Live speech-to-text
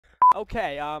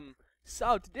Okay,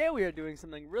 so today we are doing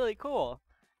something really cool,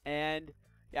 and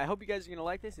yeah, I hope you guys are gonna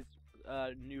like this. It's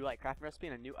a new crafting recipe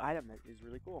and a new item that is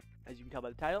really cool. As you can tell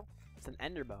by the title, it's an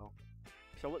EnderBow.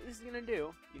 So what this is gonna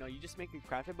do, you just make a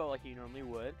crafted bow like you normally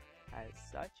would, as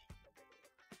such.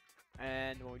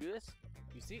 And when we do this,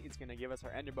 you see, it's gonna give us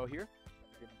our EnderBow here.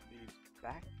 Give these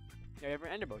back. Now we have our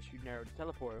EnderBow, shoot an arrow to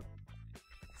teleport.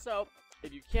 So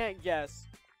if you can't guess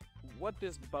what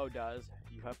this bow does,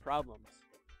 you have problems.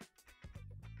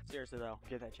 Seriously though,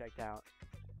 get that checked out.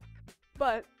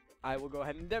 But I will go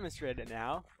ahead and demonstrate it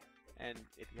now. And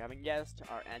if you haven't guessed,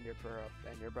 our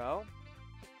EnderBow,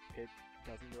 it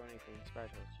doesn't do anything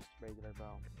special. It's just a regular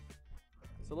bow.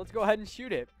 So let's go ahead and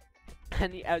shoot it.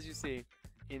 And as you see,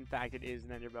 in fact, it is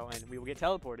an EnderBow, and we will get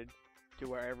teleported to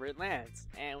wherever it lands.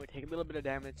 And we take a little bit of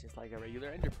damage, just like a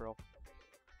regular enderpearl.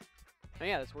 And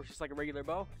yeah, this works just like a regular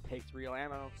bow. It takes real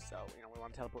ammo, so we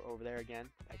want to teleport over there again,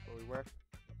 back where we were.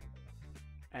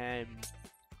 And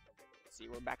see,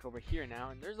 we're back over here now,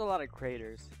 and there's a lot of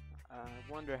craters. I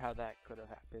wonder how that could have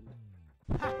happened.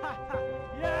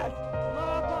 Yes! Blow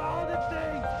up all the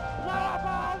things! Blow up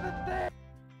all the things!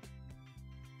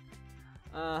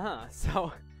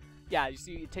 So, yeah, you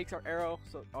see, it takes our arrow,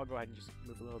 so I'll go ahead and just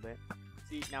move a little bit.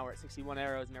 See, now we're at 61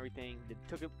 arrows and everything. It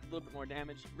took a little bit more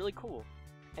damage. Really cool.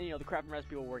 And, the crafting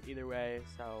recipe will work either way,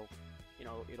 so,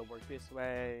 it'll work this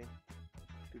way.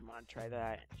 If we want to try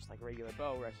that, just like regular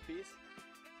bow recipes,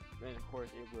 then of course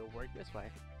it will work this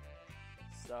way.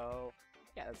 So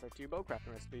yeah, that's our two bow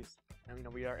crafting recipes. And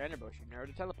we are EnderBow, shooting arrow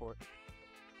to teleport.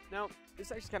 Now, this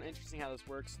is actually kind of interesting how this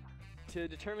works. To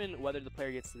determine whether the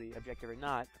player gets to the objective or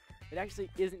not, it actually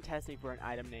isn't testing for an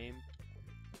item name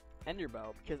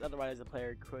EnderBow, because otherwise the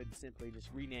player could simply just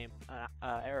rename an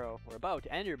arrow or a bow to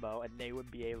EnderBow, and they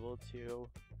would be able to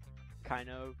kind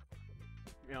of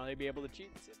they'd be able to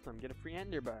cheat the system, get a free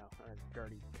EnderBow.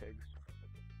 Dirty pigs.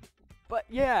 But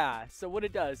yeah, so what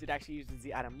it does, it actually uses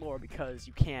the item lore, because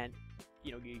you can't,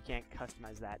 you can't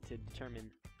customize that to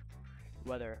determine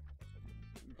whether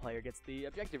the player gets the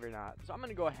objective or not. So I'm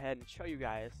gonna go ahead and show you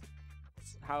guys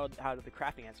how the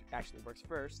crafting actually works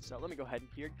first. So let me go ahead and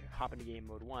here hop into game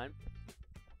mode 1.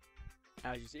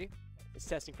 As you see, it's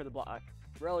testing for the block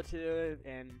relative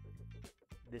and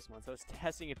this one. So it's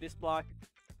testing if this block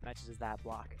matches as that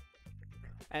block.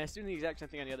 And it's doing the exact same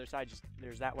thing on the other side, just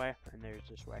there's that way and there's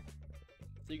this way.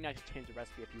 So you can actually change the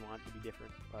recipe if you want it to be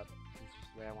different, but this is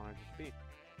just the way I want it to be.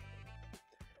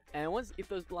 And if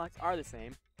those blocks are the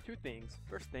same, two things.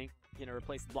 First thing,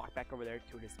 replace the block back over there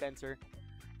to a dispenser,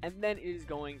 and then it is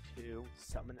going to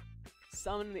summon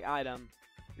the item,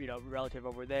 relative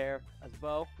over there as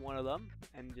bow, one of them,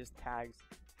 and just tags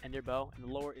EnderBow, and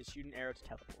the lower is shoot an arrow to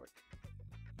teleport.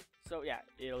 So yeah,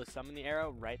 it'll summon the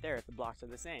arrow right there if the blocks are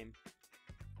the same.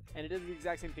 And it does the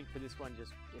exact same thing for this one,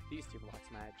 just if these two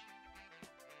blocks match.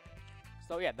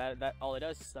 So yeah, that all it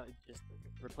does is it just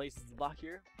replaces the block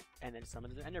here, and then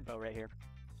summons an EnderBow right here.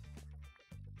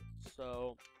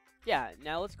 So yeah,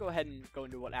 now let's go ahead and go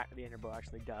into what the EnderBow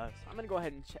actually does. I'm going to go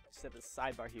ahead and set the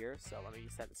sidebar here, so let me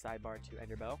set the sidebar to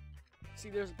EnderBow. See,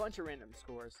 there's a bunch of random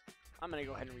scores. I'm going to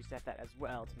go ahead and reset that as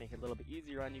well to make it a little bit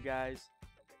easier on you guys.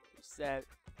 Reset.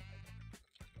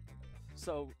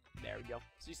 So there we go.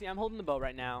 So you see, I'm holding the bow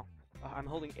right now. I'm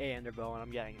holding a EnderBow, and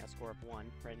I'm getting a score of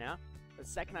 1 right now. The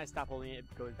second I stop holding it,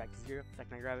 it goes back to 0. The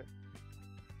second I grab it,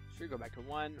 should go back to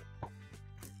 1.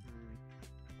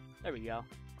 There we go.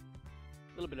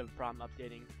 A little bit of a problem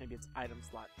updating. Maybe it's item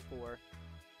slot 4.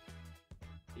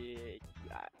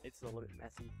 It's a little bit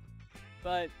messy.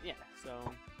 But yeah,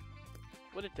 so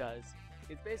what it does,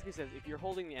 it basically says if you're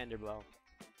holding the EnderBow,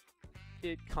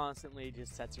 it constantly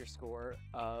just sets your score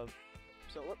of.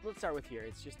 So let's start with here.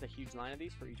 It's just a huge line of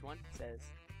these for each one. It says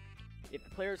if the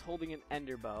player is holding an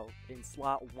EnderBow in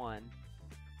slot 1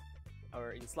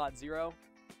 or in slot 0,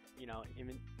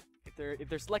 if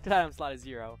their selected item slot is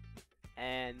 0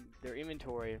 and their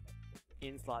inventory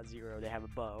in slot 0 they have a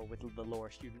bow with the lore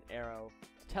shoot an arrow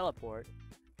to teleport,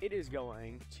 it is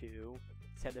going to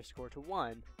set their score to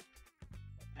 1.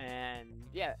 And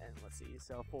yeah, and let's see.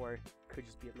 So 4 could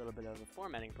just be a little bit of a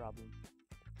formatting problem.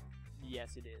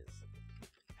 Yes, it is.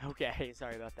 Okay,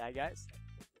 sorry about that, guys.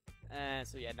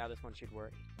 So yeah, now this one should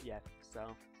work. Yeah,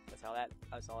 so that's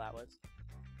all that was.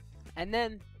 And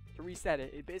then to reset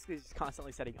it, it basically is just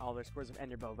constantly setting all their scores of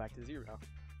EnderBow back to 0. So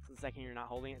the second you're not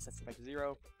holding it, it sets it back to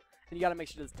 0. And you gotta make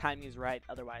sure the timing is right,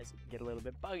 otherwise it can get a little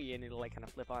bit buggy and it'll kind of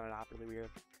flip on and off really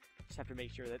weird. Just have to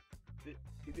make sure that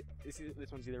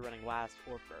this one's either running last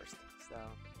or first. So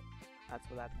that's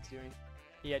what that's doing.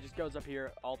 Yeah, it just goes up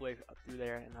here all the way up through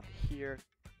there and up here.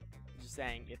 Just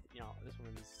saying if this one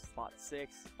is slot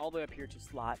 6 all the way up here to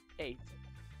slot 8,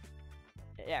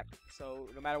 yeah, so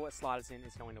no matter what slot it's in,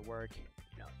 it's going to work.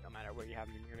 You know, no matter what you have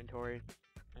in your inventory.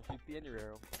 And shoot the ender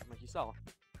arrow, like you saw.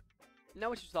 Now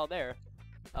what you saw there,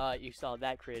 you saw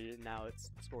that created, and now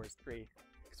its score is 3.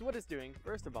 So what it's doing,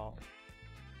 first of all,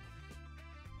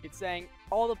 it's saying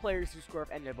all the players who score of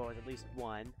EnderBow is at least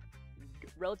 1,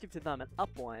 relative to them and up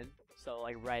 1, so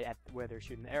like right at where they're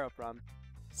shooting the arrow from,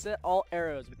 set all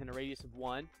arrows within a radius of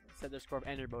 1, set their score of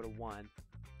EnderBow to 1.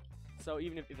 So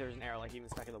even if there's an arrow, like even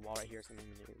stuck in the wall right here or something,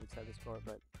 it would set the score,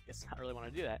 but I guess I don't really want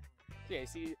to do that. So yeah, you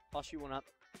see, I'll shoot one up.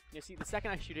 You see, the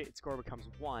second I shoot it, its score becomes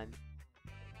 1.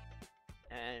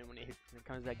 And when it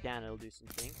comes back down, it'll do some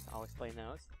things. I'll explain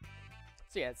those.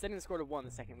 So yeah, it's setting the score to 1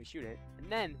 the second we shoot it.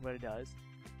 And then, what it does,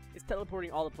 is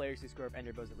teleporting all the players who score of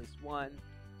EnderBows at least 1.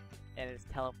 And it's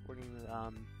teleporting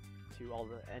to all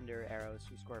the Ender arrows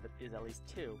who score of it is at least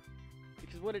 2.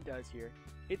 Because what it does here,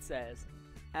 it says,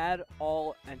 add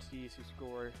all entities who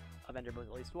score of EnderBows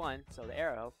at least 1, so the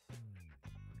arrow,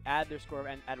 add their score of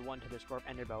add 1 to their score of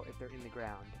EnderBow if they're in the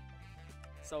ground.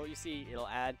 So you see, it'll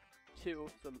add 2,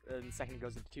 so the second it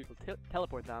goes into 2, it'll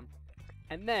teleport them.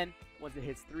 And then, once it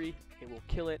hits 3, it will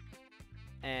kill it.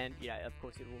 And yeah, of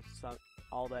course, it will summon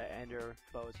all the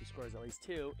EnderBows who scores at least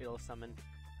 2, it'll summon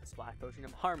a splash potion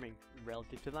of harming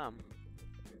relative to them.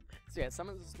 So yeah, it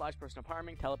summons a splash potion of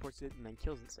harming, teleports it, and then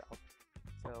kills itself.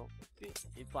 So,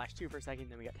 it flashed 2 for a second,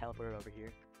 then we got teleported over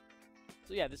here.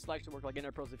 So yeah, this likes to work like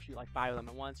enderpearls. If you shoot like 5 of them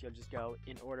at once, you'll just go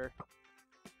in order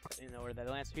that it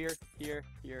lands here, here,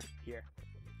 here, here.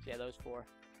 So yeah, those 4.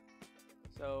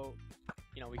 So,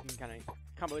 you know, we can kind of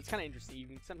combo. It's kind of interesting. You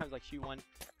can sometimes like shoot one.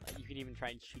 You can even try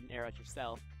and shoot an arrow at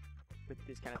yourself with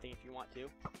this kind of thing if you want to.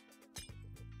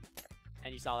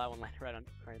 And you saw that one land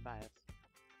right by us.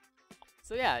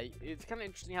 So yeah, it's kind of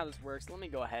interesting how this works. Let me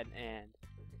go ahead and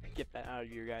get that out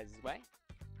of your guys' way.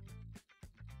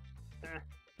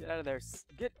 Get out of there.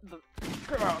 Get the...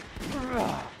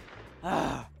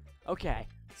 Okay,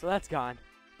 so that's gone.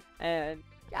 And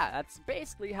yeah, that's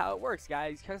basically how it works,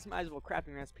 guys. Customizable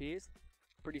crafting recipes.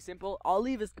 Pretty simple. I'll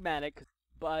leave a schematic,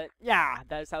 but yeah,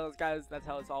 that's how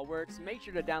this all works. Make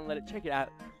sure to download it, check it out.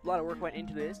 A lot of work went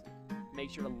into this. Make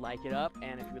sure to like it up,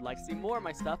 and if you would like to see more of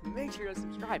my stuff, make sure to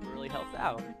subscribe. It really helps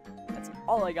out. That's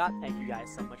all I got. Thank you guys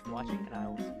so much for watching, and I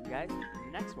will see you guys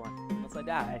in the next one, unless I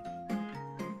die.